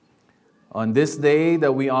On this day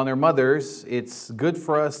that we honor mothers, it's good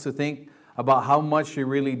for us to think about how much you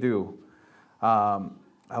really do,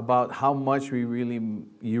 about how much you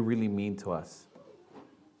really mean to us.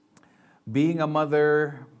 Being a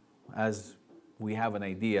mother, as we have an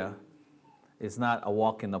idea, is not a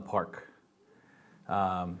walk in the park.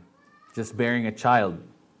 Just bearing a child,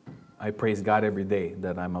 I praise God every day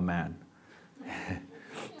that I'm a man.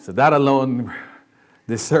 So that alone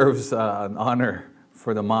deserves an honor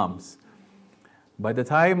for the moms. By the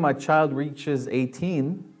time a child reaches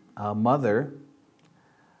 18, a mother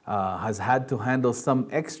has had to handle some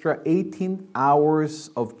extra 18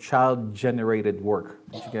 hours of child-generated work.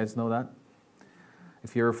 Did you guys know that?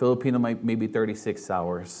 If you're a Filipino, maybe 36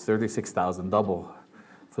 hours, 36,000, double.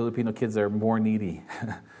 Filipino kids are more needy.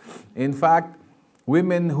 In fact,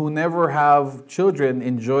 women who never have children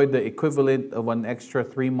enjoy the equivalent of an extra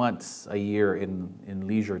 3 months a year in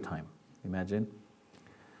leisure time. Imagine.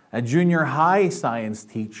 A junior high science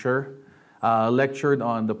teacher lectured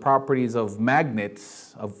on the properties of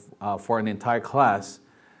magnets for an entire class.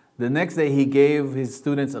 The next day, he gave his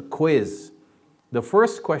students a quiz. The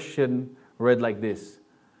first question read like this: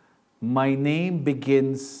 "My name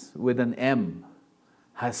begins with an M,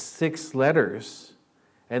 has 6 letters,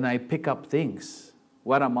 and I pick up things.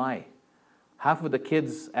 What am I?" Half of the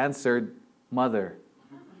kids answered, "Mother."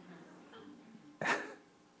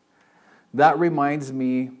 That reminds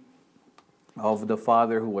me of the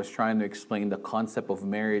father who was trying to explain the concept of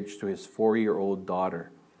marriage to his 4-year-old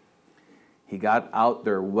daughter. He got out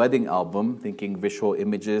their wedding album thinking visual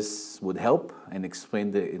images would help and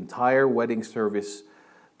explained the entire wedding service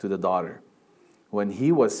to the daughter. When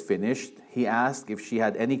he was finished, he asked if she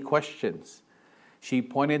had any questions. She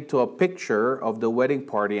pointed to a picture of the wedding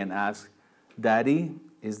party and asked, "Daddy,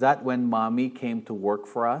 is that when Mommy came to work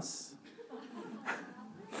for us?"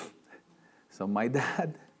 So my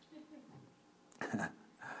dad...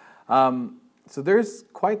 So there's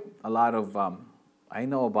quite a lot of... I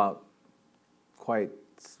know about quite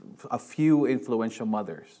a few influential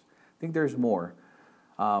mothers. I think there's more.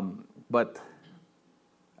 But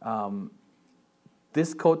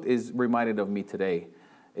this quote is reminded of me today.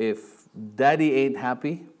 If daddy ain't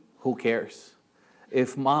happy, who cares?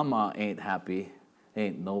 If mama ain't happy,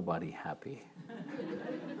 ain't nobody happy.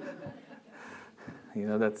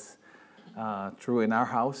 That's true in our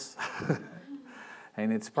house.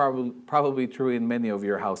 And it's probably true in many of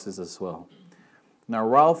your houses as well. Now,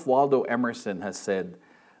 Ralph Waldo Emerson has said,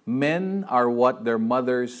 "Men are what their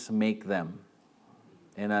mothers make them."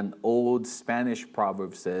 And an old Spanish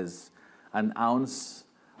proverb says, "An ounce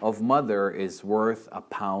of mother is worth a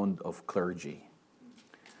pound of clergy."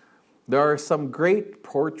 There are some great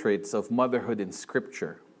portraits of motherhood in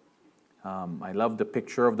Scripture. I love the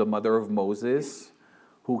picture of the mother of Moses,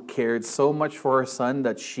 who cared so much for her son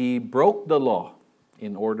that she broke the law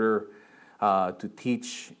in order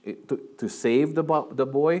to save the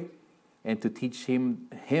boy and to teach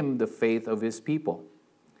him the faith of his people.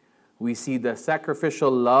 We see the sacrificial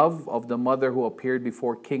love of the mother who appeared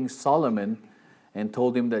before King Solomon and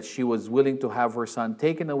told him that she was willing to have her son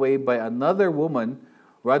taken away by another woman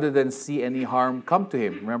rather than see any harm come to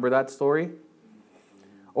him. Remember that story?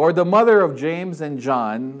 Or the mother of James and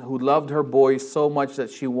John, who loved her boys so much that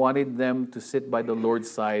she wanted them to sit by the Lord's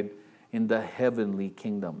side in the heavenly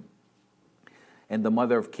kingdom. And the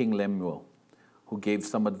mother of King Lemuel, who gave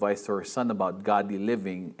some advice to her son about godly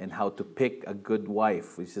living and how to pick a good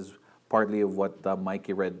wife, which is partly of what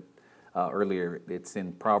Mikey read earlier. It's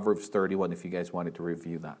in Proverbs 31, if you guys wanted to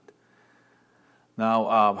review that.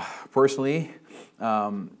 Now, personally,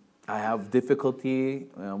 I have difficulty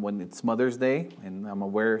when it's Mother's Day, and I'm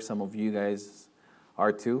aware some of you guys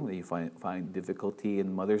are too. You find difficulty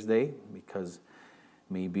in Mother's Day because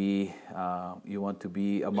maybe you want to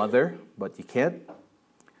be a mother, but you can't.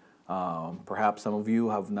 Perhaps some of you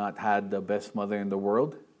have not had the best mother in the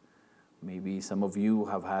world. Maybe some of you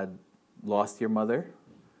have lost your mother.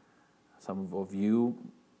 Some of you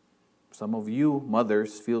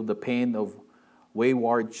mothers feel the pain of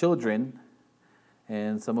wayward children,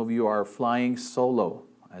 and some of you are flying solo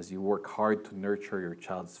as you work hard to nurture your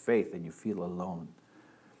child's faith and you feel alone.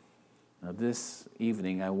 Now this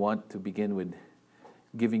evening I want to begin with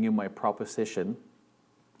giving you my proposition.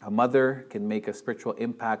 A mother can make a spiritual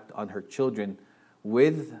impact on her children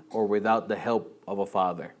with or without the help of a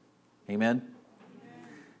father. Amen?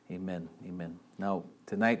 Amen. Amen. Now,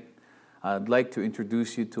 tonight, I'd like to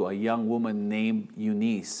introduce you to a young woman named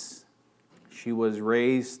Eunice. She was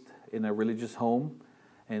raised in a religious home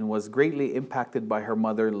and was greatly impacted by her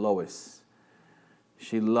mother, Lois.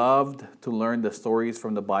 She loved to learn the stories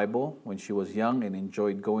from the Bible when she was young and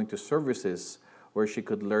enjoyed going to services where she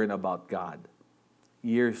could learn about God.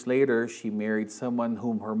 Years later, she married someone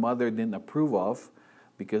whom her mother didn't approve of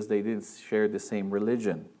because they didn't share the same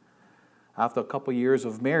religion. After a couple years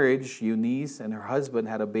of marriage, Eunice and her husband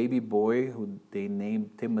had a baby boy who they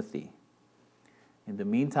named Timothy. In the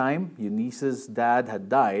meantime, Eunice's dad had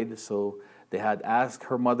died, so they had asked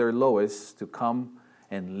her mother Lois to come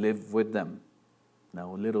and live with them.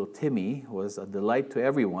 Now, little Timmy was a delight to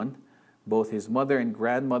everyone. Both his mother and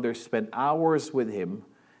grandmother spent hours with him,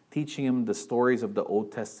 teaching him the stories of the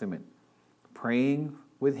Old Testament, praying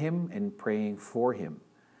with him and praying for him,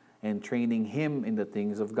 and training him in the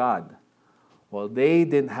things of God. Well, they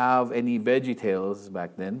didn't have any VeggieTales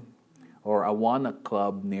back then, or Awana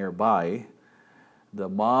Club nearby. The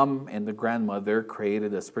mom and the grandmother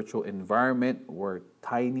created a spiritual environment where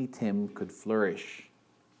tiny Tim could flourish.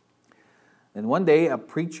 And one day, a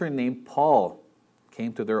preacher named Paul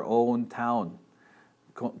came to their own town,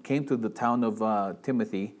 came to the town of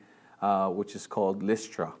Timothy, which is called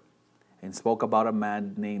Lystra, and spoke about a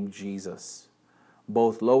man named Jesus.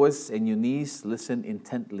 Both Lois and Eunice listened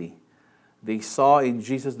intently. They saw in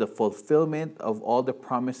Jesus the fulfillment of all the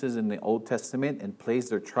promises in the Old Testament and placed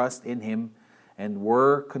their trust in him and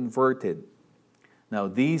were converted. Now,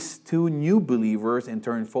 these two new believers in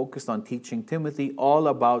turn focused on teaching Timothy all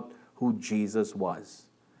about who Jesus was.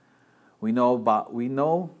 We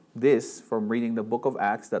know this from reading the book of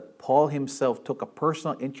Acts that Paul himself took a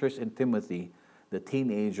personal interest in Timothy, the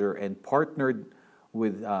teenager, and partnered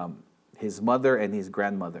with his mother and his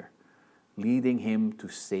grandmother, leading him to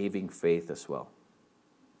saving faith as well.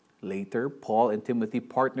 Later, Paul and Timothy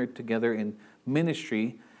partnered together in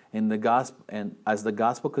ministry in the gospel, and as the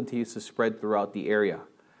gospel continues to spread throughout the area.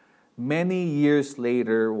 Many years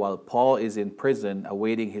later, while Paul is in prison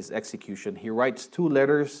awaiting his execution, he writes 2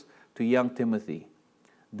 letters to young Timothy.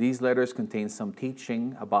 These letters contain some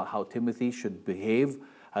teaching about how Timothy should behave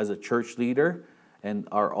as a church leader and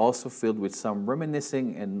are also filled with some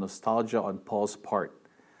reminiscing and nostalgia on Paul's part.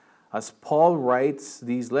 As Paul writes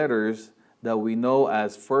these letters that we know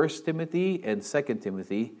as 1 Timothy and 2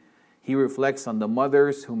 Timothy, he reflects on the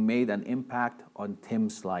mothers who made an impact on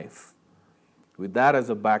Tim's life. With that as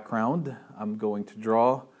a background, I'm going to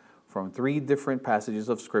draw from 3 different passages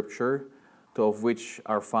of Scripture, 2 of which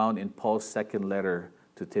are found in Paul's second letter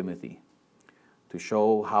to Timothy, to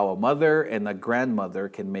show how a mother and a grandmother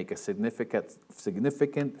can make a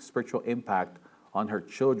significant spiritual impact on her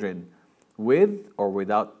children with or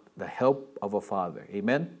without the help of a father.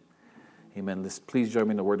 Amen? Amen. Let's please join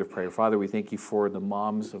me in the word of prayer. Father, we thank you for the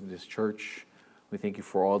moms of this church. We thank you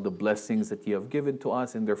for all the blessings that you have given to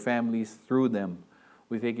us and their families through them.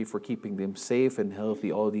 We thank you for keeping them safe and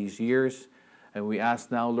healthy all these years. And we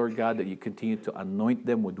ask now, Lord God, that you continue to anoint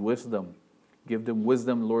them with wisdom. Give them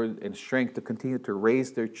wisdom, Lord, and strength to continue to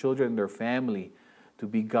raise their children and their family to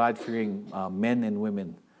be God-fearing men and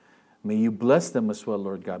women. May you bless them as well,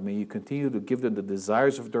 Lord God. May you continue to give them the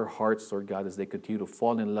desires of their hearts, Lord God, as they continue to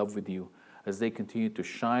fall in love with you, as they continue to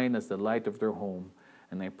shine as the light of their home.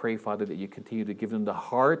 And I pray, Father, that you continue to give them the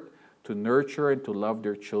heart to nurture and to love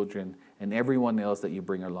their children and everyone else that you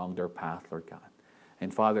bring along their path, Lord God.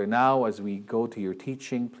 And Father, now as we go to your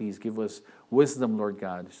teaching, please give us wisdom, Lord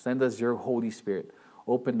God. Send us your Holy Spirit.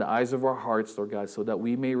 Open the eyes of our hearts, Lord God, so that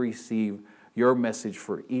we may receive your message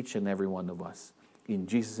for each and every one of us. In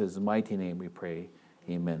Jesus' mighty name we pray.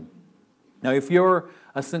 Amen. Now, if you're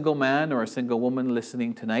a single man or a single woman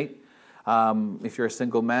listening tonight, if you're a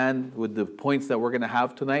single man, with the points that we're going to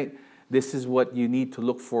have tonight, this is what you need to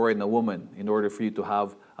look for in a woman in order for you to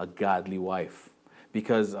have a godly wife.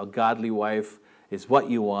 Because a godly wife is what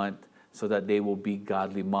you want so that they will be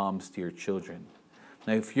godly moms to your children.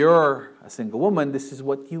 Now, if you're a single woman, this is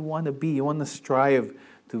what you want to be. You want to strive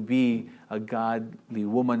to be a godly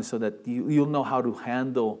woman so that you'll know how to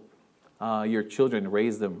handle your children,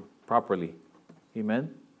 raise them properly.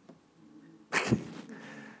 Amen?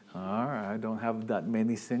 All right, I don't have that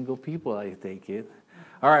many single people, I take it.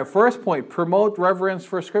 All right, first point, promote reverence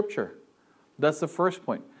for Scripture. That's the first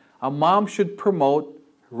point. A mom should promote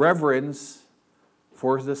reverence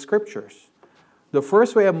for the Scriptures. The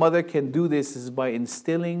first way a mother can do this is by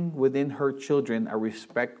instilling within her children a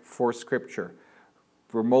respect for Scripture.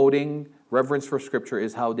 Promoting reverence for Scripture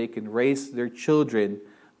is how they can raise their children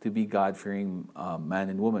to be God-fearing man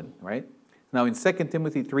and woman, right? Now in 2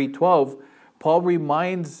 Timothy 3:12, Paul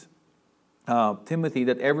reminds Timothy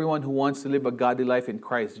that everyone who wants to live a godly life in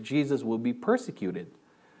Christ Jesus will be persecuted.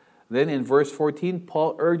 Then in verse 14,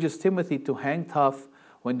 Paul urges Timothy to hang tough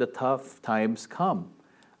when the tough times come.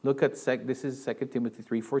 Look at, this is 2 Timothy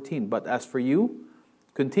 3:14. But as for you,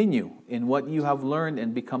 continue in what you have learned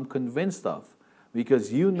and become convinced of,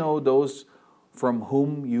 because you know those from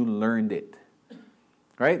whom you learned it.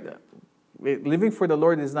 Right? Living for the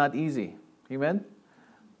Lord is not easy. Amen?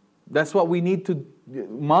 That's what we need to,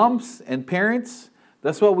 moms and parents,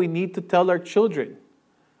 that's what we need to tell our children.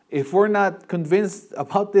 If we're not convinced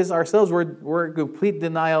about this ourselves, we're in complete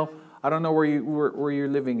denial. I don't know where you're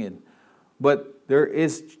living in. But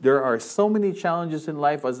there are so many challenges in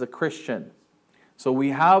life as a Christian. So we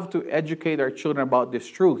have to educate our children about this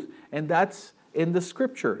truth. And that's in the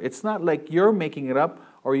scripture. It's not like you're making it up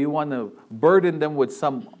or you want to burden them with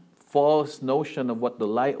some false notion of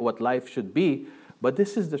what life should be. But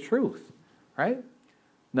this is the truth, right?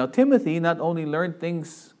 Now, Timothy not only learned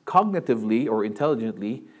things cognitively or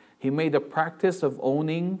intelligently, he made a practice of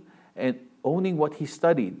owning what he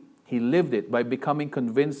studied. He lived it by becoming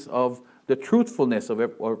convinced of the truthfulness of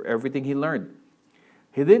everything he learned.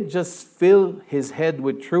 He didn't just fill his head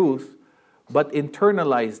with truth, but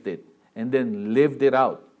internalized it and then lived it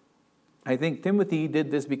out. I think Timothy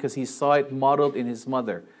did this because he saw it modeled in his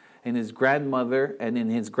mother, in his grandmother, and in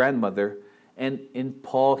his grandmother, and in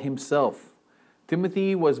Paul himself.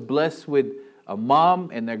 Timothy was blessed with a mom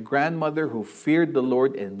and a grandmother who feared the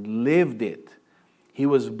Lord and lived it. He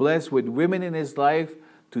was blessed with women in his life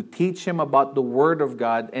to teach him about the Word of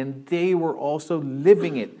God, and they were also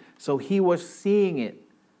living it. So he was seeing it.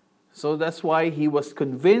 So that's why he was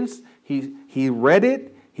convinced. He read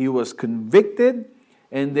it, he was convicted,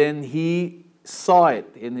 and then he saw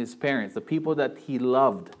it in his parents, the people that he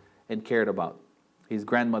loved and cared about, his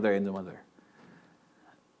grandmother and the mother.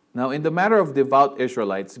 Now, in the matter of devout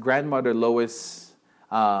Israelites, grandmother Lois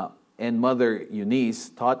and mother Eunice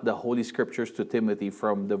taught the Holy Scriptures to Timothy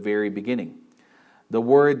from the very beginning. The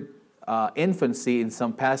word infancy in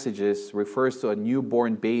some passages refers to a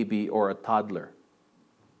newborn baby or a toddler.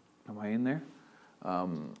 Am I in there?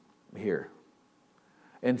 Here.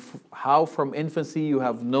 And how from infancy you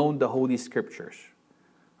have known the Holy Scriptures,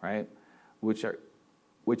 right? Which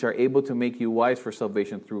are able to make you wise for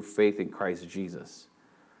salvation through faith in Christ Jesus.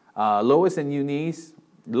 Lois and Eunice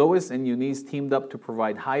teamed up to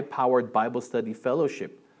provide high-powered Bible study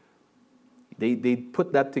fellowship. They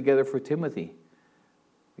put that together for Timothy,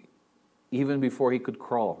 even before he could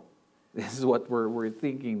crawl. This is what we're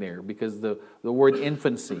thinking there, because the word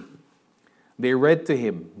infancy. They read to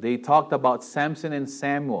him. They talked about Samson and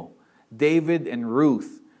Samuel, David and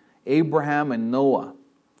Ruth, Abraham and Noah.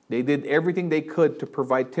 They did everything they could to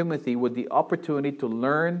provide Timothy with the opportunity to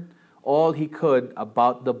learn all he could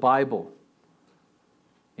about the Bible.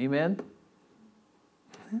 Amen?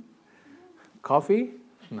 Coffee?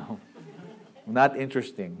 No. Not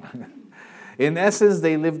interesting. In essence,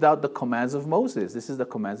 they lived out the commands of Moses. This is the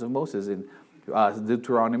commands of Moses in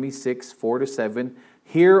Deuteronomy 6, 4-7.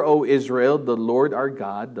 Hear, O Israel, the Lord our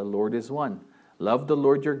God, the Lord is one. Love the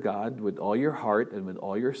Lord your God with all your heart and with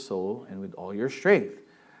all your soul and with all your strength.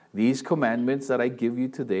 These commandments that I give you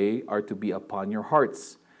today are to be upon your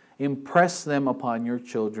hearts. Impress them upon your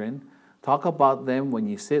children. Talk about them when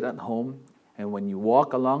you sit at home and when you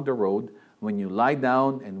walk along the road, when you lie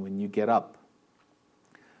down and when you get up.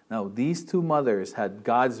 Now, these two mothers had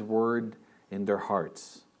God's word in their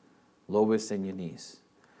hearts, Lois and Eunice,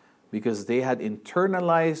 because they had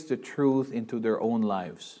internalized the truth into their own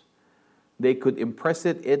lives. They could impress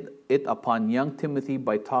it upon young Timothy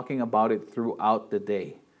by talking about it throughout the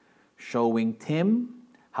day, showing Tim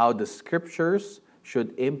how the scriptures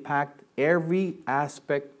should impact every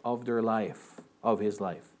aspect of their life, of his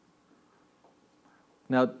life.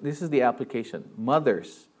 Now, this is the application.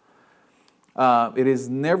 Mothers, it is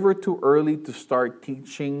never too early to start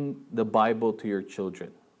teaching the Bible to your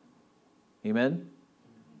children. Amen?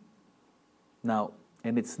 Now,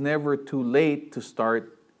 and it's never too late to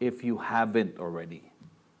start if you haven't already.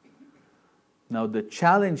 Now, the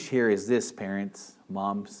challenge here is this, parents,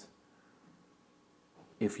 moms.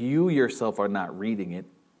 If you yourself are not reading it,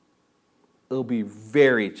 it'll be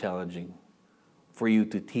very challenging for you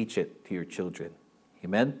to teach it to your children.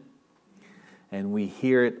 Amen? And we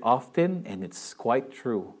hear it often, and it's quite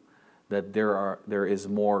true, that there is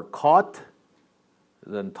more caught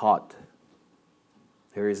than taught.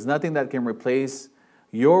 There is nothing that can replace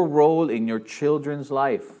your role in your children's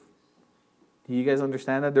life. Do you guys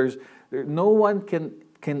understand that? No one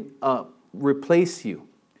can replace you.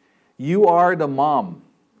 You are the mom.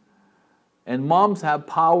 And moms have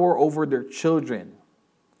power over their children.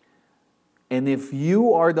 And if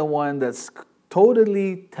you are the one that's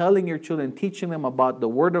totally telling your children, teaching them about the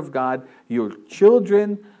Word of God, your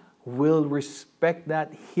children will respect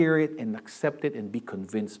that, hear it, and accept it, and be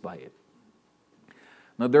convinced by it.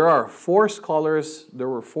 Now, there were four scholars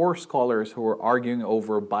who were arguing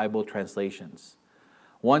over Bible translations.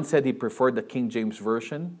 One said he preferred the King James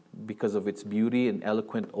Version because of its beauty and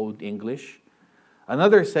eloquent Old English.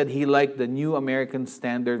 Another said he liked the New American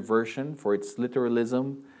Standard Version for its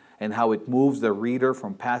literalism and how it moves the reader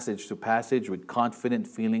from passage to passage with confident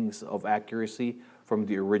feelings of accuracy from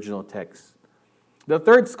the original text. The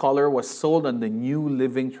third scholar was sold on the New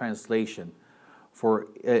Living Translation for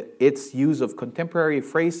its use of contemporary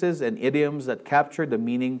phrases and idioms that capture the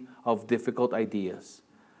meaning of difficult ideas.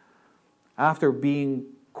 After being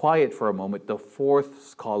quiet for a moment, the fourth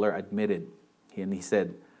scholar admitted, and he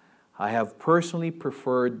said, "I have personally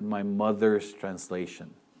preferred my mother's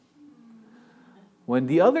translation." When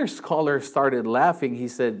the other scholar started laughing, he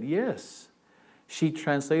said, "Yes, she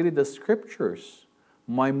translated the scriptures.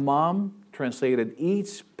 My mom translated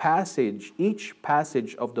each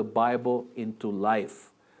passage of the Bible into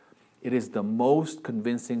life. It is the most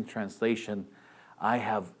convincing translation I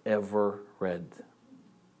have ever read."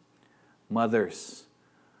 Mothers,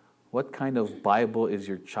 what kind of Bible is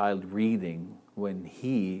your child reading when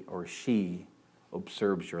he or she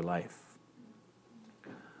observes your life?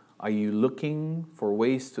 Are you looking for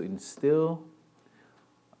ways to instill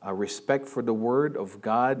a respect for the Word of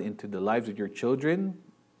God into the lives of your children,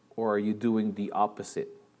 or are you doing the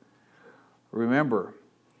opposite? Remember,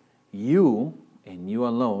 you and you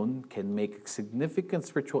alone can make a significant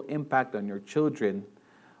spiritual impact on your children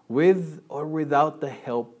with or without the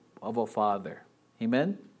help of a father.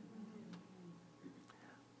 Amen?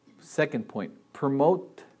 Second point,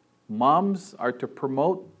 moms are to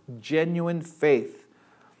promote genuine faith.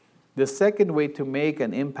 The second way to make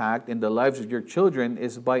an impact in the lives of your children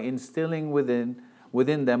is by instilling within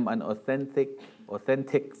them an authentic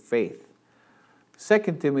faith.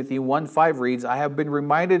 2 Timothy 1:5 reads, "I have been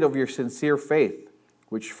reminded of your sincere faith,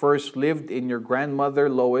 which first lived in your grandmother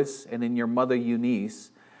Lois and in your mother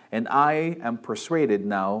Eunice, and I am persuaded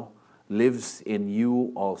now lives in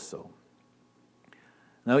you also."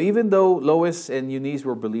 Now, even though Lois and Eunice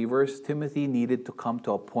were believers, Timothy needed to come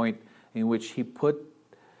to a point in which he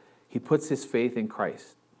puts his faith in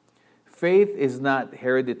Christ. Faith is not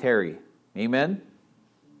hereditary. Amen?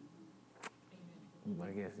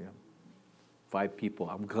 I guess, yeah. 5 people.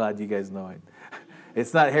 I'm glad you guys know it.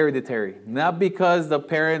 It's not hereditary. Not because the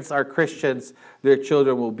parents are Christians, their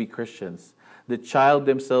children will be Christians. The child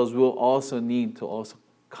themselves will also need to also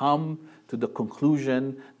come to the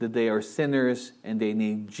conclusion that they are sinners and they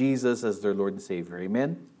need Jesus as their Lord and Savior.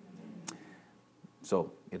 Amen?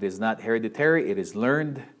 So, it is not hereditary, it is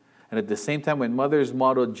learned. And at the same time, when mothers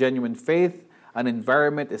model genuine faith, an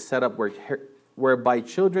environment is set up whereby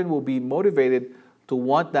children will be motivated to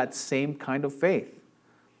want that same kind of faith.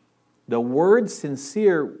 The word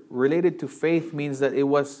sincere related to faith means that it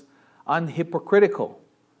was unhypocritical.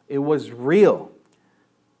 It was real,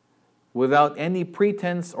 without any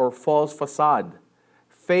pretense or false facade.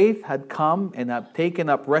 Faith had come and had taken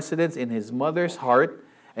up residence in his mother's heart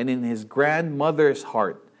and in his grandmother's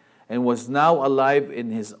heart, and was now alive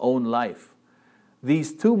in his own life.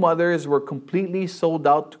 These two mothers were completely sold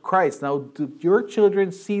out to Christ. Now, do your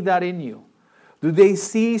children see that in you? Do they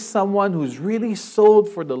see someone who's really sold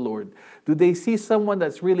for the Lord? Do they see someone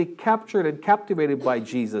that's really captured and captivated by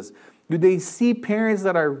Jesus? Do they see parents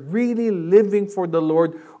that are really living for the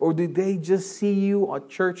Lord, or do they just see you at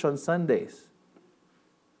church on Sundays?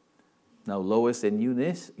 Now, Lois and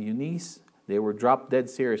Eunice, they were drop dead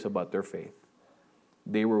serious about their faith.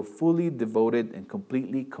 They were fully devoted and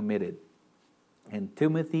completely committed. And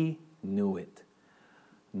Timothy knew it.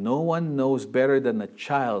 No one knows better than a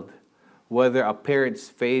child whether a parent's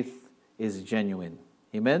faith is genuine.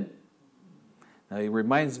 Amen? Now, it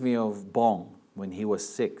reminds me of Bong when he was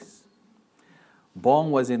 6.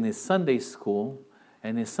 Bong was in his Sunday school,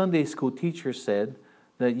 and his Sunday school teacher said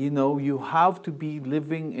that, you have to be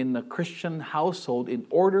living in a Christian household in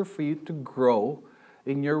order for you to grow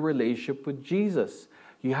in your relationship with Jesus.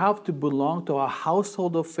 You have to belong to a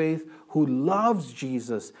household of faith who loves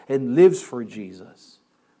Jesus and lives for Jesus.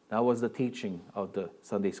 That was the teaching of the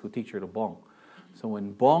Sunday school teacher to Bong. So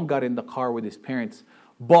when Bong got in the car with his parents,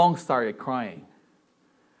 Bong started crying.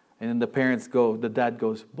 And then the dad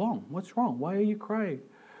goes, "Bong, what's wrong? Why are you crying?"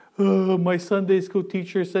 My Sunday school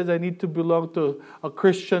teacher says I need to belong to a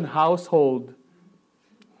Christian household.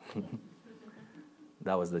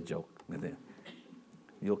 That was the joke.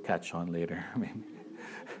 You'll catch on later.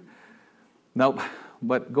 Now,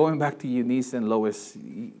 but going back to Eunice and Lois,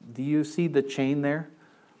 do you see the chain there?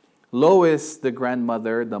 Lois, the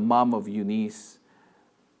grandmother, the mom of Eunice,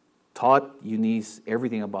 taught Eunice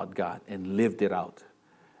everything about God and lived it out.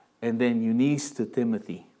 And then Eunice to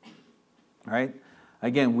Timothy. Right?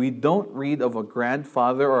 Again, we don't read of a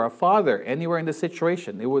grandfather or a father anywhere in the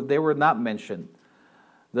situation. They were not mentioned.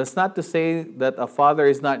 That's not to say that a father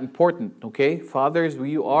is not important, okay? Fathers,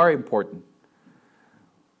 you are important.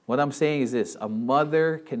 What I'm saying is this: a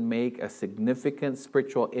mother can make a significant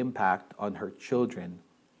spiritual impact on her children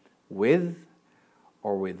with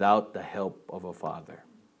or without the help of a father.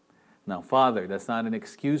 Now, father, that's not an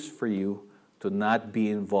excuse for you to not be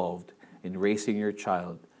involved in raising your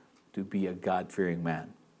child to be a God-fearing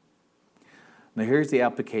man. Now, here's the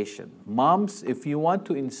application. Moms, if you want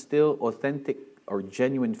to instill authentic or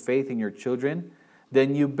genuine faith in your children,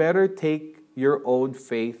 then you better take your own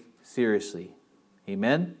faith seriously.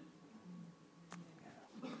 Amen?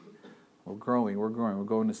 We're growing. We're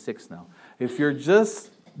going to 6 now. If you're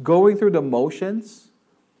just going through the motions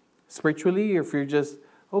spiritually, if you're just,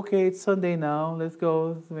 okay, it's Sunday now, let's go,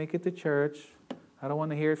 let's make it to church. I don't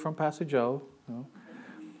want to hear it from Pastor Joe.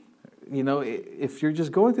 You know, if you're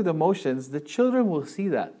just going through the motions, the children will see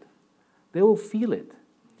that. They will feel it.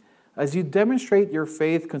 As you demonstrate your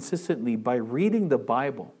faith consistently by reading the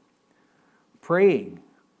Bible, praying,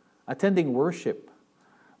 attending worship,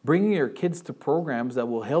 bringing your kids to programs that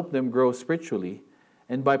will help them grow spiritually,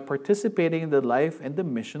 and by participating in the life and the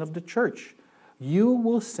mission of the church, you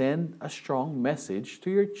will send a strong message to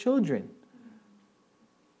your children.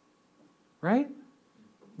 Right?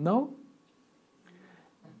 No?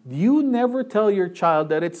 You never tell your child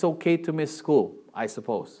that it's okay to miss school, I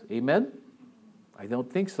suppose. Amen? I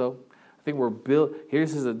don't think so. I think we're built.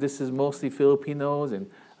 This is mostly Filipinos, and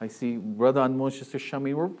I see Brother Anmon, Sister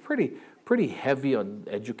Shami. We're pretty heavy on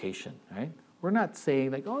education, right? We're not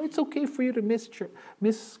saying like, oh, it's okay for you to miss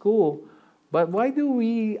school, but why do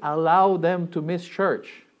we allow them to miss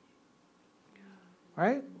church?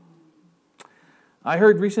 Right? I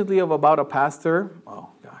heard recently about a pastor. Oh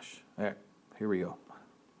gosh, here we go.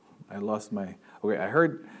 I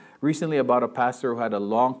heard recently about a pastor who had a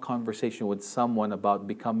long conversation with someone about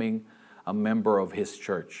becoming a member of his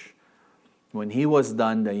church. When he was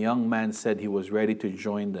done, the young man said he was ready to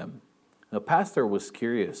join them. The pastor was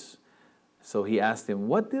curious, so he asked him,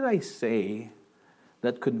 "What did I say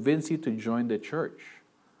that convinced you to join the church?"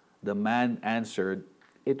 The man answered,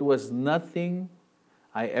 "It was nothing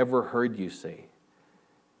I ever heard you say.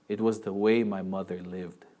 It was the way my mother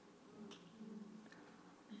lived."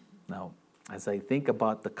 Now, as I think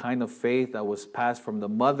about the kind of faith that was passed from the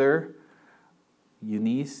mother,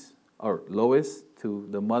 Lois, to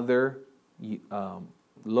the mother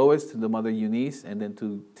Eunice, and then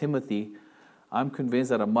to Timothy, I'm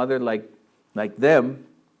convinced that a mother like them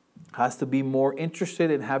has to be more interested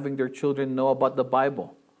in having their children know about the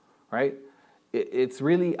Bible, right? It's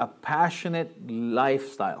really a passionate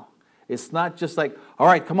lifestyle. It's not just like, all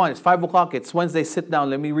right, come on, it's 5 o'clock, it's Wednesday, sit down,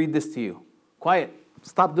 let me read this to you. Quiet,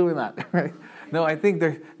 stop doing that, right? No, I think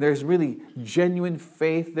there's really genuine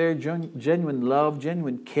faith there, genuine love,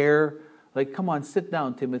 genuine care. Like, come on, sit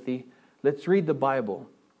down, Timothy. Let's read the Bible.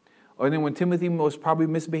 Or then when Timothy was probably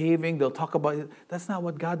misbehaving, they'll talk about it. That's not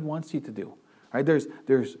what God wants you to do. Right?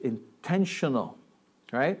 There's intentional.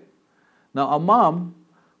 Right? Now, a mom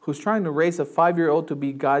who's trying to raise a 5-year-old to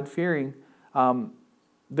be God-fearing,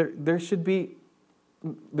 there should be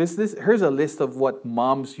this. Here's a list of what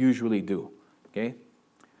moms usually do. Okay?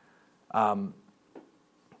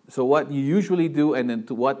 So what you usually do, and then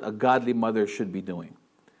to what a godly mother should be doing.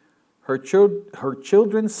 Her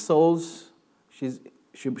children's souls, she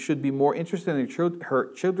should be more interested in her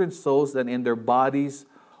children's souls than in their bodies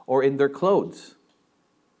or in their clothes.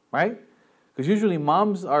 Right? Because usually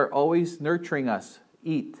moms are always nurturing us.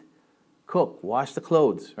 Eat, cook, wash the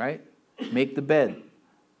clothes, right? Make the bed,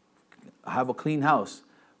 have a clean house.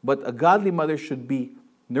 But a godly mother should be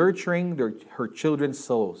nurturing her children's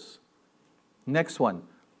souls. Next one.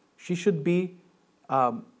 She should be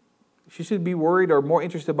worried or more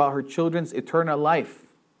interested about her children's eternal life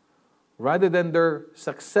rather than their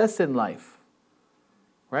success in life.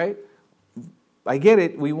 Right? I get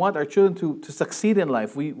it. We want our children to succeed in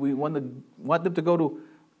life. We want them to go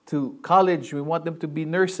to college. We want them to be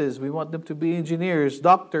nurses. We want them to be engineers,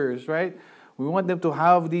 doctors, right? We want them to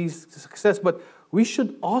have these success. But we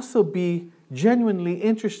should also be genuinely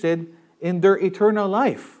interested in their eternal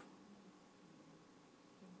life.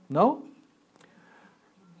 No?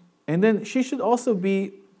 And then she should also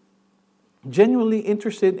be genuinely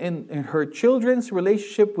interested in her children's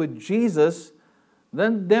relationship with Jesus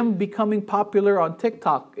than them becoming popular on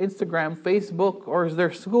TikTok, Instagram, Facebook, or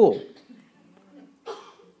their school.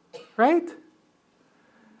 Right?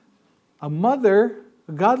 A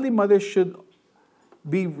godly mother should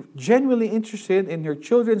be genuinely interested in her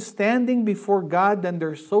children standing before God than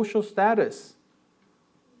their social status.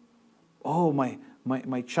 Oh, my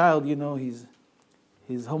child,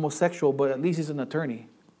 he's homosexual, but at least he's an attorney.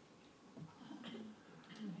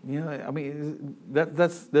 I mean,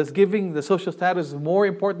 that's giving the social status more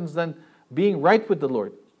importance than being right with the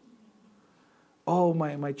Lord. Oh,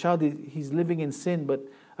 my child, he's living in sin, but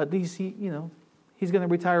at least he's going to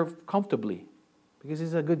retire comfortably because he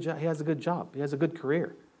has a good job. He has a good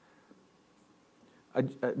career. A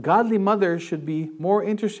godly mother should be more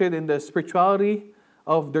interested in the spirituality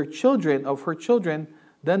of her children,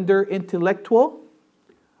 than their intellectual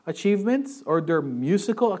achievements or their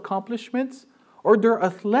musical accomplishments or their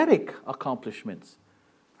athletic accomplishments.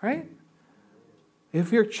 Right?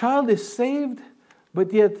 If your child is saved,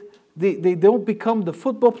 but yet they don't become the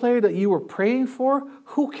football player that you were praying for,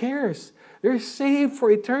 who cares? They're saved for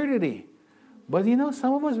eternity. But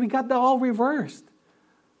some of us, we got that all reversed.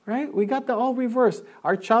 Right? We got that all reversed.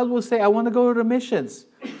 Our child will say, I want to go to the missions.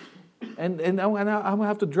 And I'm going to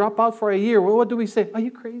have to drop out for a year. Well, what do we say? Are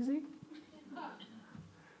you crazy?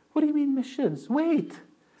 What do you mean missions? Wait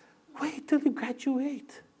till you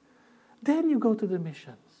graduate. Then you go to the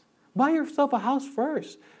missions. Buy yourself a house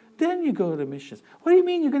first. Then you go to the missions. What do you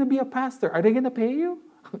mean you're going to be a pastor? Are they going to pay you?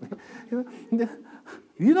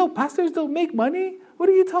 Pastors don't make money. What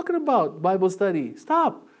are you talking about? Bible study.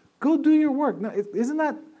 Stop. Go do your work. No, isn't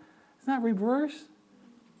that reverse?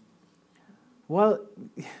 Well,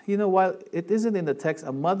 while it isn't in the text,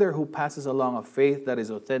 a mother who passes along a faith that is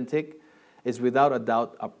authentic is without a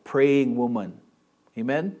doubt a praying woman.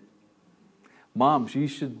 Amen? Moms, you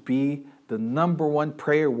should be the number one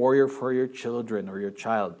prayer warrior for your children or your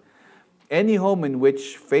child. Any home in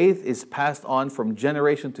which faith is passed on from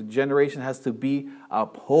generation to generation has to be a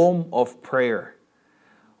home of prayer.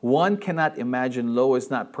 One cannot imagine Lois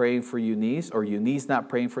not praying for Eunice or Eunice not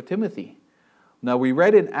praying for Timothy. Now we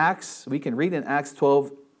can read in Acts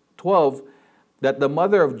 12 that the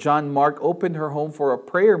mother of John Mark opened her home for a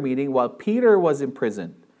prayer meeting while Peter was in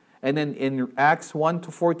prison. And then in Acts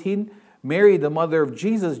 1-14, Mary, the mother of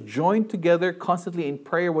Jesus, joined together constantly in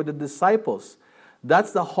prayer with the disciples.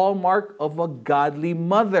 That's the hallmark of a godly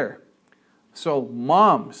mother. So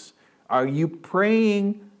moms, are you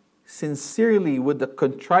praying sincerely with a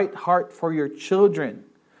contrite heart for your children,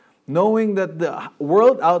 knowing that the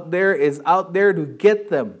world out there is out there to get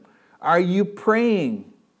them? Are you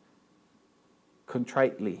praying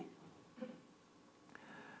contritely?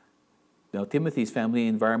 Now, Timothy's family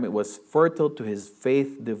environment was fertile to his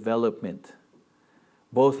faith development.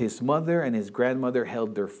 Both his mother and his grandmother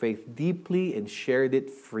held their faith deeply and shared it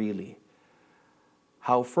freely.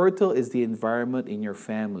 How fertile is the environment in your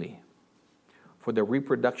family for the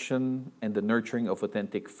reproduction and the nurturing of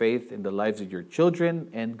authentic faith in the lives of your children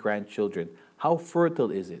and grandchildren? How fertile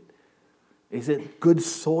is it? Is it good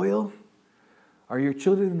soil? Are your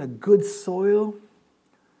children in a good soil?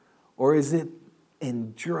 Or is it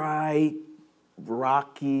in dry,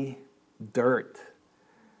 rocky dirt?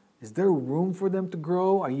 Is there room for them to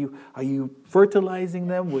grow? Are you fertilizing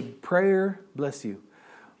them with prayer? Bless you.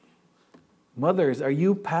 Mothers, are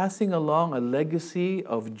you passing along a legacy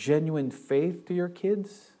of genuine faith to your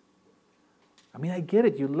kids? I mean, I get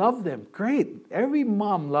it. You love them. Great. Every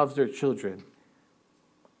mom loves their children.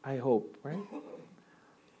 I hope, right?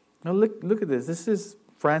 Now look at this. This is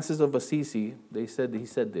Francis of Assisi. He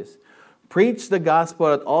said this. Preach the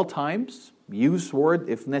gospel at all times. Use word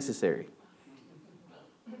if necessary.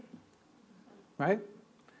 Right?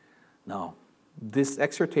 No. This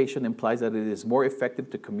exhortation implies that it is more effective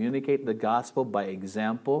to communicate the gospel by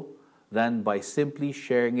example than by simply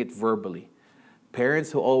sharing it verbally.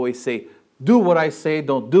 Parents who always say, do what I say,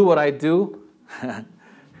 don't do what I do,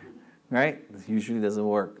 right? This usually doesn't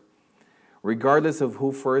work. Regardless of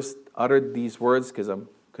who first uttered these words, because I'm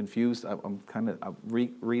confused, I'm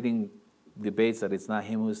reading debates that it's not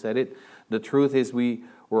him who said it. The truth is we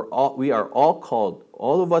are all called,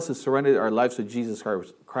 all of us who surrendered our lives to Jesus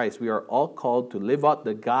Christ, we are all called to live out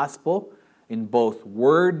the gospel in both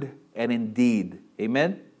word and in deed.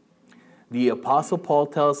 Amen? The Apostle Paul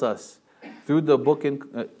tells us through the book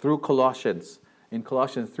through Colossians, in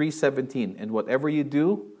Colossians 3:17, and whatever you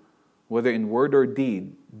do, whether in word or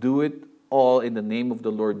deed, do it all in the name of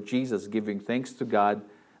the Lord Jesus, giving thanks to God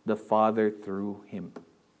the Father through him.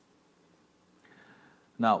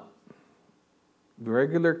 Now,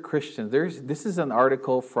 regular Christians, this is an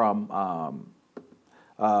article from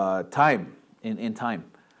Time, in Time.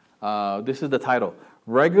 This is the title.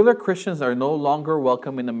 Regular Christians are no longer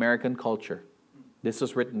welcome in American culture. This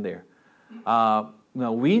was written there. Now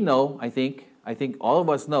we know, I think all of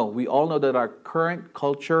us know, we all know that our current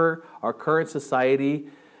culture, our current society,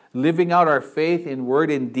 living out our faith in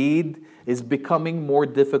word and deed is becoming more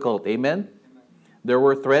difficult. Amen? There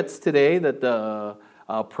were threats today that the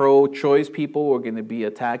pro-choice people were going to be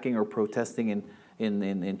attacking or protesting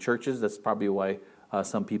in churches. That's probably why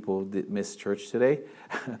Some people did miss church today.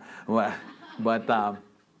 but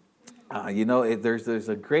there's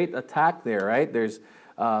a great attack there, right? There's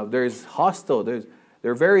hostile.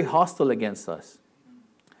 They're very hostile against us.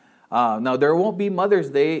 Now, there won't be Mother's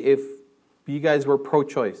Day if you guys were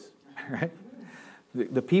pro-choice, right?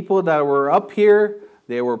 The people that were up here,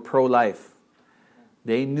 they were pro-life.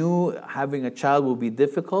 They knew having a child would be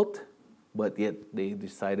difficult, but yet they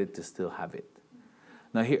decided to still have it.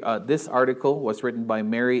 Now, here, this article was written by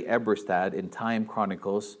Mary Eberstad in Time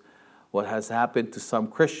Chronicles. What has happened to some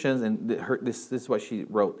Christians, and this is what she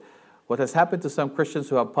wrote. What has happened to some Christians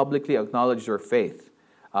who have publicly acknowledged their faith.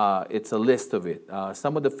 It's a list of it.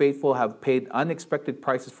 Some of the faithful have paid unexpected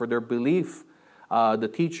prices for their belief. The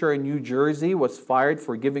teacher in New Jersey was fired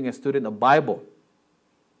for giving a student a Bible.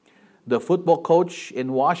 The football coach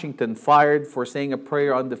in Washington fired for saying a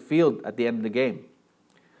prayer on the field at the end of the game.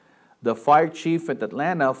 The fire chief at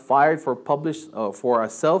Atlanta fired for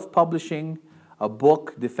self-publishing a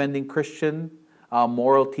book defending Christian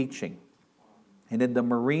moral teaching. And then the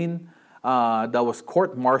Marine that was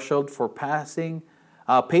court-martialed for pasting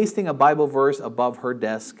a Bible verse above her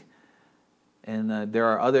desk. And there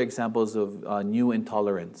are other examples of new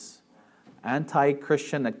intolerance.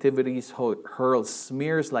 Anti-Christian activities hurl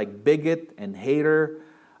smears like bigot and hater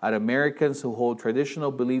at Americans who hold traditional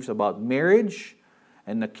beliefs about marriage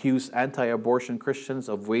and accuse anti-abortion Christians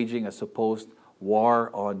of waging a supposed war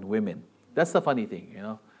on women. That's the funny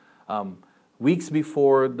thing, Weeks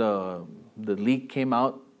before the leak came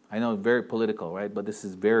out, I know it's very political, right? But this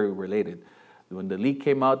is very related. When the leak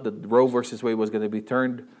came out that Roe versus Wade was going to be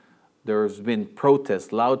turned, there's been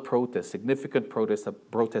protests, loud protests, significant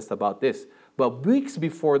protests about this. But weeks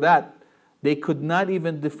before that, they could not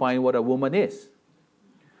even define what a woman is.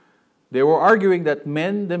 They were arguing that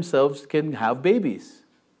men themselves can have babies.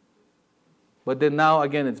 But then now,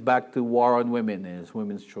 again, it's back to war on women, and it's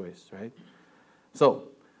women's choice, right? So,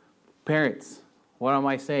 parents, what am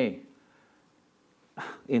I saying?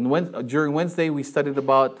 During Wednesday, we studied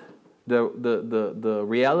about the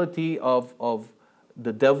reality of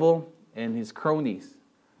the devil and his cronies.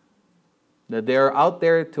 That they're out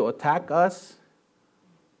there to attack us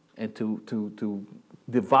and to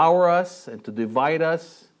devour us and to divide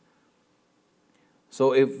us.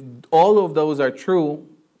 So if all of those are true,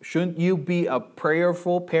 shouldn't you be a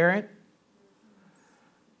prayerful parent?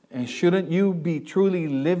 And shouldn't you be truly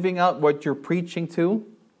living out what you're preaching to?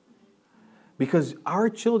 Because our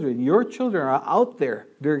children, your children are out there.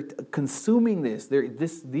 They're consuming this.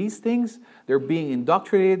 These things, they're being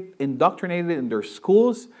indoctrinated in their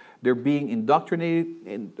schools. They're being indoctrinated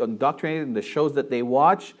in the shows that they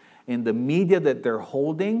watch, in the media that they're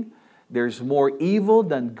holding. There's more evil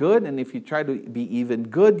than good, and if you try to be even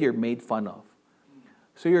good, you're made fun of.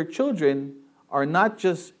 So your children are not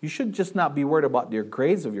just, you should just not be worried about their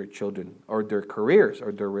grades of your children or their careers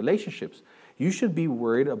or their relationships. You should be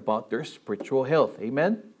worried about their spiritual health.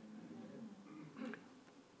 Amen?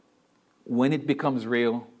 When it becomes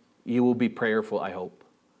real, you will be prayerful, I hope.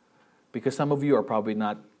 Because some of you are probably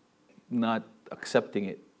not accepting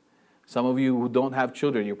it. Some of you who don't have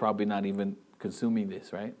children, you're probably not even consuming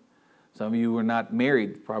this, right? Some of you who are not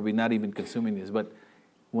married, probably not even consuming this. But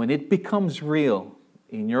when it becomes real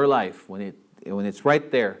in your life, when it's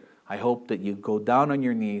right there, I hope that you go down on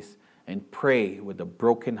your knees and pray with a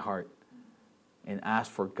broken heart and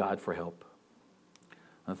ask for God for help.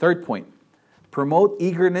 The third point, promote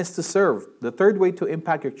eagerness to serve. The third way to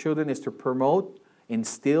impact your children is to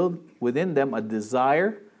instill within them a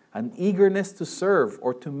desire, an eagerness to serve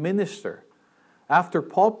or to minister. After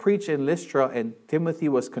Paul preached in Lystra and Timothy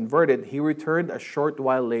was converted, he returned a short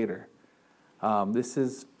while later.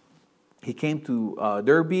 He came to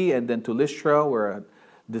Derbe and then to Lystra, where a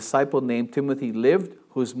disciple named Timothy lived,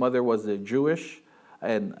 whose mother was a Jewess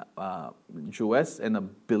and a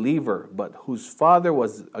believer, but whose father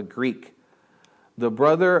was a Greek. The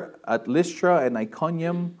brother at Lystra and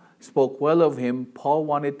Iconium spoke well of him. Paul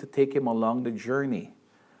wanted to take him along the journey.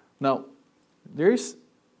 Now, there's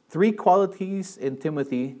 3 qualities in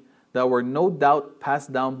Timothy that were no doubt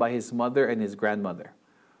passed down by his mother and his grandmother.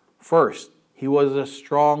 First, he was a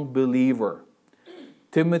strong believer.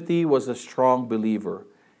 Timothy was a strong believer.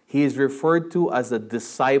 He is referred to as a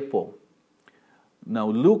disciple. Now,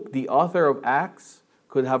 Luke, the author of Acts,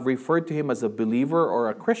 could have referred to him as a believer or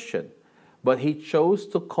a Christian, but he chose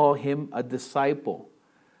to call him a disciple.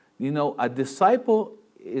 A disciple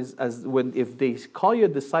is, if they call you a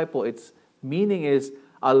disciple, its meaning is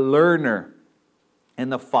a learner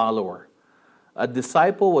and a follower. A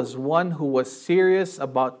disciple was one who was serious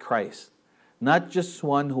about Christ, not just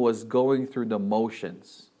one who was going through the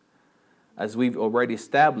motions. As we've already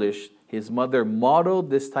established, His mother modeled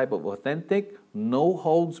this type of authentic, no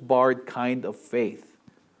holds barred kind of faith.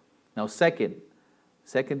 Now, second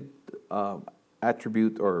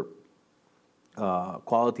attribute or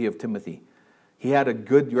quality of Timothy, he had a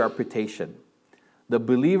good reputation. The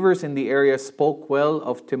believers in the area spoke well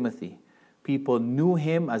of Timothy. People knew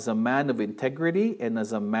him as a man of integrity and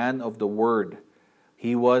as a man of the word.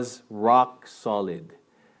 He was rock solid.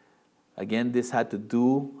 Again, this had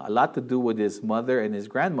a lot to do with his mother and his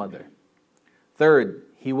grandmother. Third,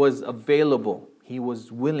 he was available. He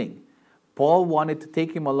was willing. Paul wanted to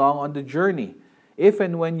take him along on the journey. If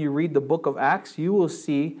and when you read the book of Acts, you will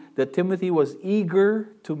see that Timothy was eager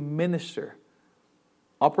to minister.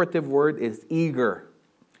 Operative word is eager.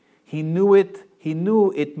 He knew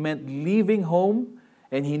it meant leaving home,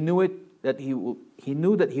 and he knew that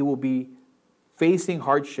he will be facing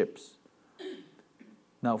hardships.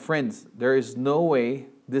 Now, friends, there is no way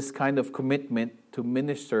this kind of commitment to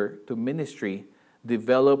ministry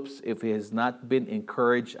develops if it has not been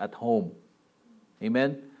encouraged at home.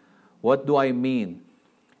 Amen? What do I mean?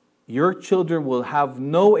 Your children will have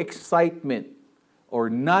no excitement or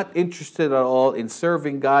not interested at all in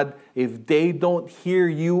serving God if they don't hear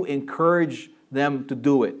you encourage them to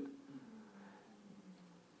do it.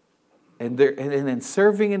 And then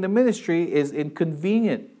serving in the ministry is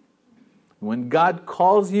inconvenient. When God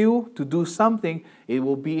calls you to do something, it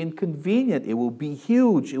will be inconvenient. It will be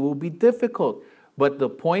huge. It will be difficult. But the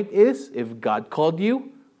point is, if God called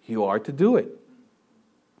you, you are to do it.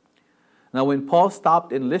 Now, when Paul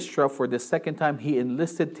stopped in Lystra for the second time, he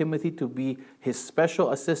enlisted Timothy to be his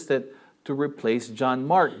special assistant to replace John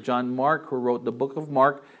Mark. John Mark, who wrote the book of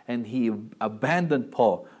Mark, and he abandoned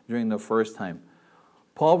Paul during the first time.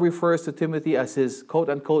 Paul refers to Timothy as his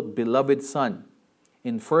quote-unquote beloved son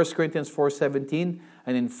in 1 Corinthians 4:17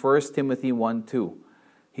 and in 1 Timothy 1:2.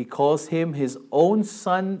 He calls him his own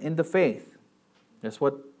son in the faith. That's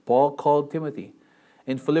what Paul called Timothy.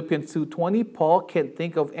 In Philippians 2:20, Paul can't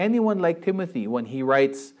think of anyone like Timothy when he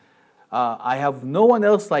writes, I have no one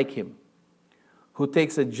else like him who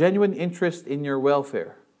takes a genuine interest in your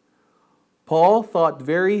welfare. Paul thought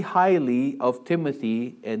very highly of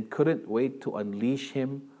Timothy and couldn't wait to unleash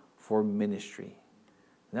him for ministry.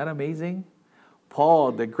 Isn't that amazing?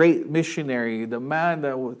 Paul, the great missionary, the man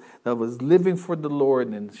that was living for the Lord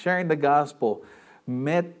and sharing the gospel,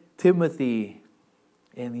 met Timothy,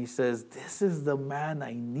 and he says, this is the man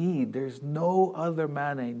I need. There's no other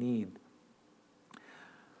man I need.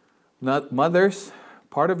 Not mothers,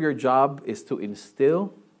 part of your job is to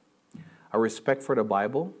instill a respect for the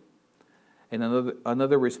Bible, and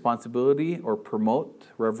another responsibility, or promote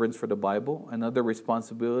reverence for the Bible. Another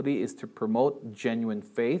responsibility is to promote genuine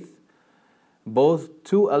faith. Both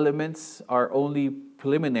two elements are only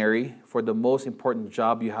preliminary for the most important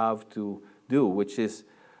job you have to do, which is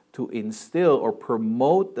to instill or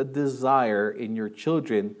promote the desire in your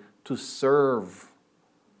children to serve.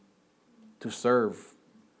 To serve.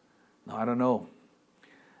 Now, I don't know.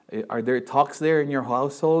 Are there talks there in your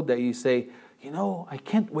household that you say, I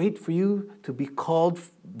can't wait for you to be called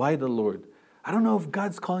by the Lord. I don't know if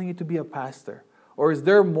God's calling you to be a pastor. Or is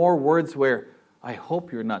there more words where, I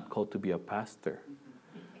hope you're not called to be a pastor?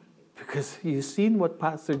 Because you've seen what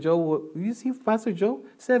Pastor Joe,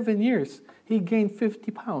 7 years, he gained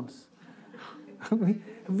 50 pounds.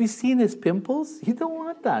 Have you seen his pimples? You don't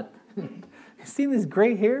want that. You've seen his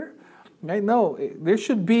gray hair? Right? No, there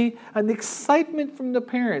should be an excitement from the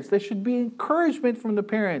parents. There should be encouragement from the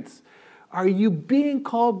parents. Are you being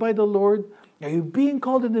called by the Lord? Are you being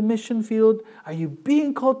called in the mission field? Are you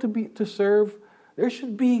being called to serve? There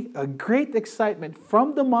should be a great excitement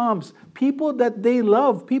from the moms, people that they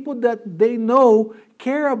love, people that they know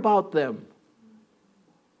care about them.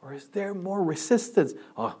 Or is there more resistance?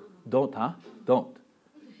 Oh, don't, huh? Don't.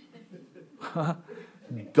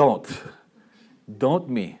 Don't. Don't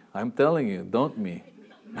me. I'm telling you, don't me.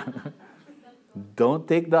 Don't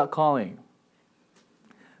take that calling.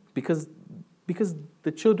 Because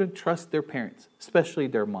the children trust their parents, especially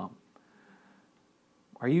their mom.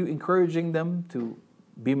 Are you encouraging them to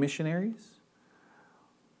be missionaries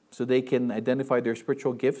so they can identify their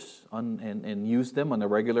spiritual gifts and use them on a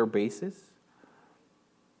regular basis?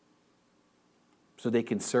 So they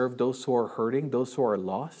can serve those who are hurting, those who are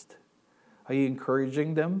lost? Are you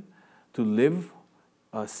encouraging them to live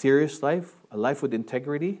a serious life, a life with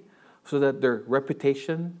integrity, so that their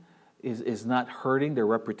reputation is not hurting the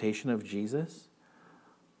reputation of Jesus?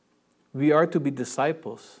 We are to be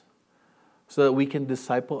disciples so that we can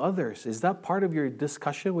disciple others. Is that part of your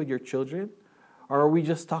discussion with your children? Or are we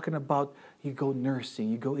just talking about you go nursing,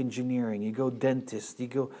 you go engineering, you go dentist, you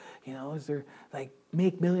go, is there like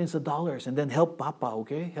make millions of dollars and then help Papa,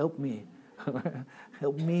 okay? Help me.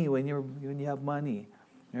 Help me when you have money.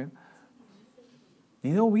 Right?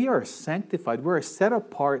 We are sanctified. We're set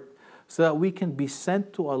apart so that we can be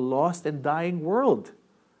sent to a lost and dying world.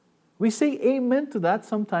 We say amen to that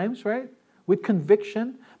sometimes, right? With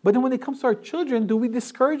conviction. But then when it comes to our children, do we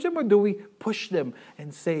discourage them or do we push them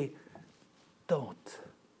and say, don't?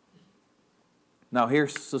 Now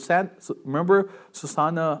here's Susanna. Remember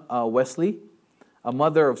Susanna Wesley, a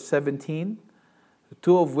mother of 17,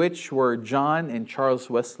 two of which were John and Charles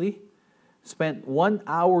Wesley, spent 1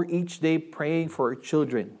 hour each day praying for her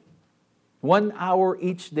children. 1 hour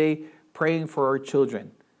each day praying for her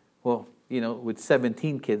children. Well, with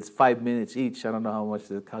 17 kids, 5 minutes each. I don't know how much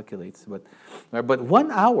that calculates, but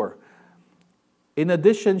 1 hour. In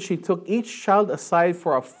addition, she took each child aside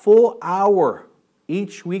for a full hour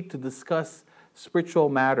each week to discuss spiritual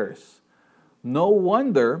matters. No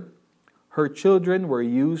wonder her children were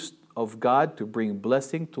used of God to bring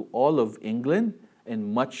blessing to all of England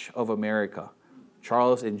and much of America.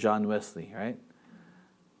 Charles and John Wesley, right?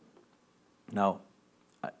 Now,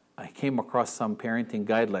 I came across some parenting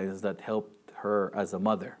guidelines that helped her as a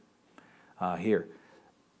mother. Here,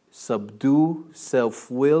 subdue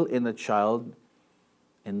self-will in a child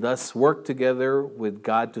and thus work together with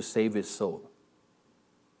God to save his soul.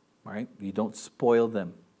 All right? You don't spoil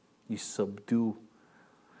them. You subdue.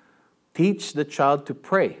 Teach the child to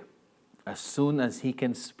pray as soon as he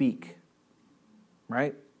can speak.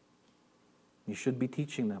 Right? You should be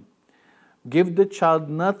teaching them. Give the child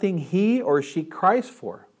nothing he or she cries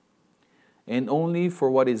for, and only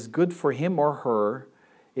for what is good for him or her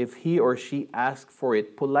if he or she asks for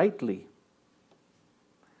it politely.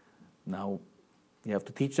 Now, you have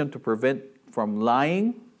to teach them to prevent from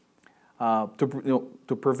lying.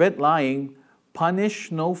 To prevent lying,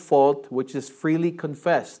 punish no fault which is freely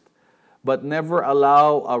confessed, but never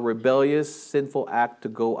allow a rebellious, sinful act to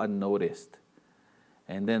go unnoticed.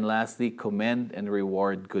 And then lastly, commend and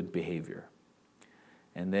reward good behavior.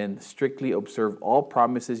 And then strictly observe all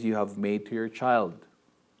promises you have made to your child.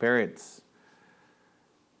 Parents,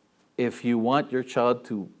 if you want your child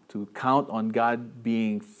to count on God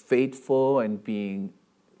being faithful and being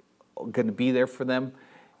going to be there for them,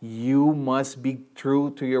 you must be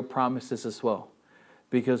true to your promises as well.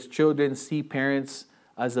 Because children see parents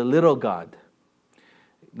as a little God.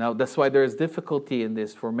 Now, that's why there is difficulty in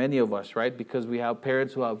this for many of us, right? Because we have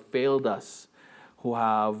parents who have failed us, who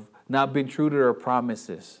have not been true to their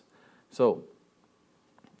promises. So,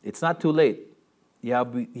 it's not too late. You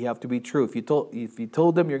have to be true. If you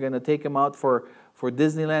told them you're going to take them out for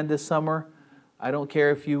Disneyland this summer, I don't care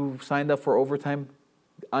if you signed up for overtime,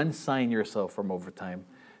 unsign yourself from overtime.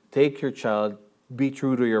 Take your child, be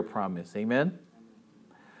true to your promise. Amen?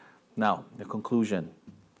 Now, the conclusion.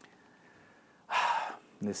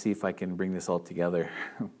 Let's see if I can bring this all together.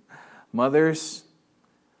 Mothers,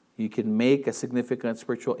 you can make a significant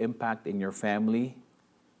spiritual impact in your family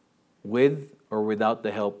with or without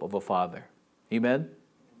the help of a father. Amen?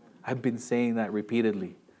 I've been saying that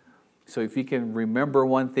repeatedly. So if you can remember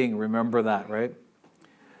one thing, remember that, right?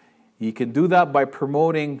 You can do that by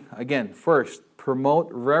promoting, again, first, promote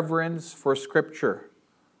reverence for Scripture.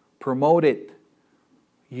 Promote it.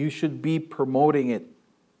 You should be promoting it.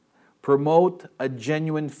 Promote a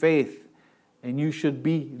genuine faith, and you should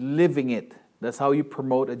be living it. That's how you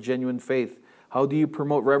promote a genuine faith. How do you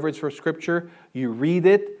promote reverence for Scripture? You read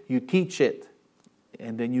it, you teach it,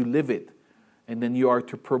 and then you live it. And then you are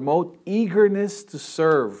to promote eagerness to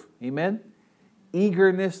serve. Amen?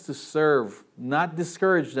 Eagerness to serve. Not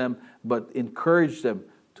discourage them, but encourage them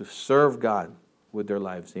to serve God with their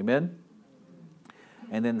lives. Amen?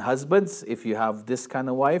 And then husbands, if you have this kind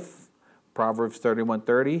of wife, Proverbs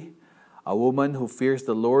 31:30, a woman who fears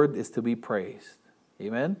the Lord is to be praised.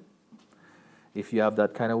 Amen? If you have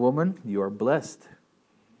that kind of woman, you are blessed.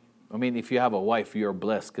 I mean, if you have a wife, you are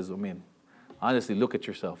blessed. Because, honestly, look at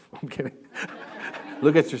yourself. I'm kidding.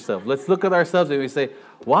 Look at yourself. Let's look at ourselves and we say,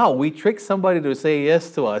 wow, we tricked somebody to say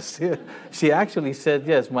yes to us. She actually said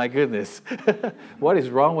yes, my goodness. What is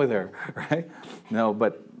wrong with her, right? No,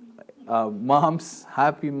 but moms,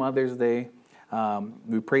 happy Mother's Day.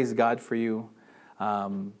 We praise God for you.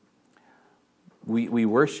 We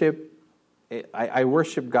worship. I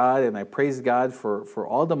worship God and I praise God for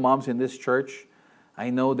all the moms in this church. I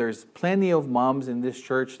know there's plenty of moms in this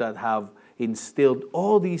church that have instilled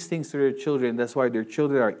all these things to their children. That's why their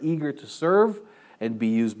children are eager to serve and be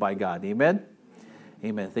used by God. Amen?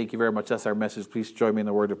 Amen. Thank you very much. That's our message. Please join me in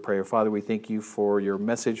a word of prayer. Father, we thank you for your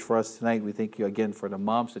message for us tonight. We thank you again for the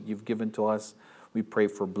moms that you've given to us, We pray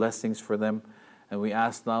for blessings for them. And we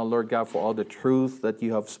ask now, Lord God, for all the truth that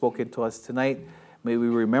you have spoken to us tonight. May we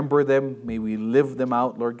remember them. May we live them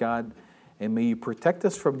out, Lord God. And may you protect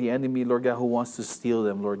us from the enemy, Lord God, who wants to steal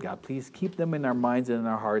them, Lord God. Please keep them in our minds and in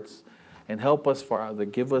our hearts. And help us, Father.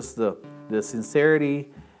 Give us the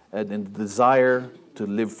sincerity and the desire to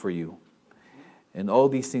live for you. And all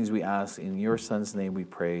these things we ask in your Son's name we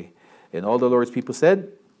pray. And all the Lord's people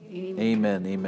said, Amen. Amen.